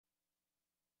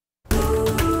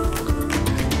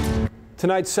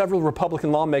Tonight, several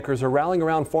Republican lawmakers are rallying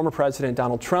around former President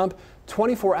Donald Trump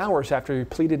 24 hours after he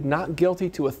pleaded not guilty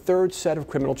to a third set of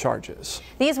criminal charges.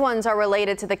 These ones are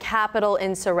related to the Capitol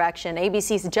insurrection.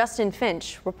 ABC's Justin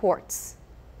Finch reports.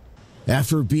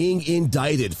 After being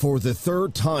indicted for the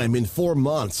third time in 4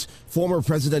 months, former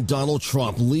President Donald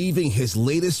Trump, leaving his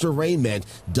latest arraignment,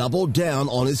 doubled down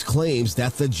on his claims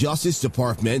that the Justice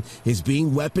Department is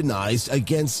being weaponized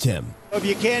against him. If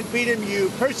you can't beat him, you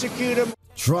persecute him.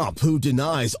 Trump, who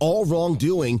denies all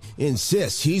wrongdoing,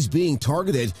 insists he's being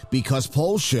targeted because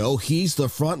polls show he's the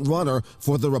front runner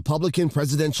for the Republican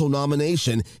presidential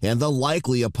nomination and the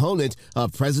likely opponent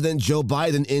of President Joe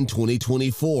Biden in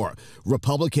 2024.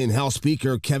 Republican House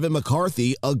Speaker Kevin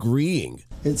McCarthy agreeing.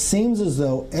 It seems as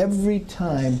though every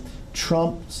time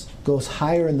Trump goes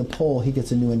higher in the poll, he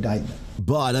gets a new indictment.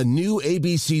 But a new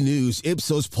ABC News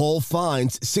Ipsos poll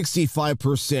finds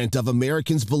 65% of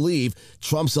Americans believe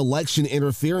Trump's election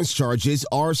interference charges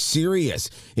are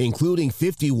serious, including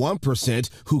 51%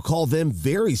 who call them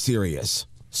very serious.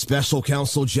 Special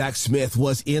counsel Jack Smith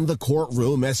was in the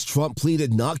courtroom as Trump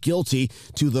pleaded not guilty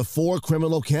to the 4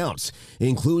 criminal counts,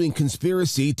 including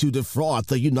conspiracy to defraud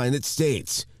the United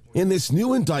States. In this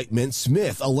new indictment,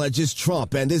 Smith alleges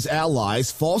Trump and his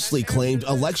allies falsely claimed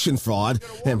election fraud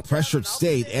and pressured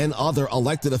state and other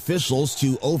elected officials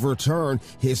to overturn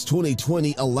his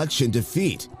 2020 election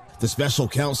defeat. The special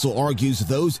counsel argues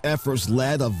those efforts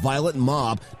led a violent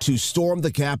mob to storm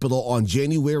the Capitol on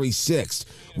January 6th,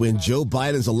 when Joe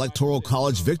Biden's Electoral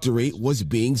College victory was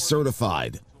being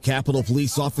certified. Capitol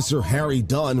Police Officer Harry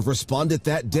Dunn responded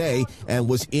that day and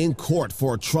was in court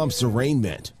for Trump's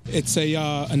arraignment. It's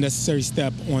a necessary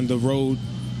step on the road,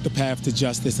 the path to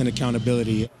justice and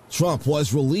accountability. Trump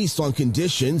was released on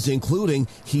conditions, including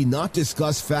he not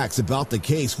discuss facts about the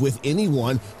case with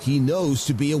anyone he knows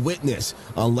to be a witness,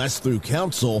 unless through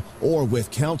counsel or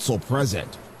with counsel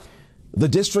present. The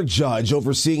district judge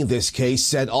overseeing this case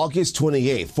said August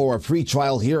 28th for a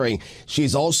pretrial hearing.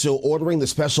 She's also ordering the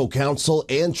special counsel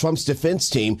and Trump's defense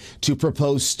team to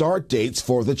propose start dates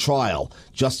for the trial.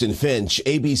 Justin Finch,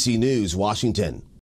 ABC News, Washington.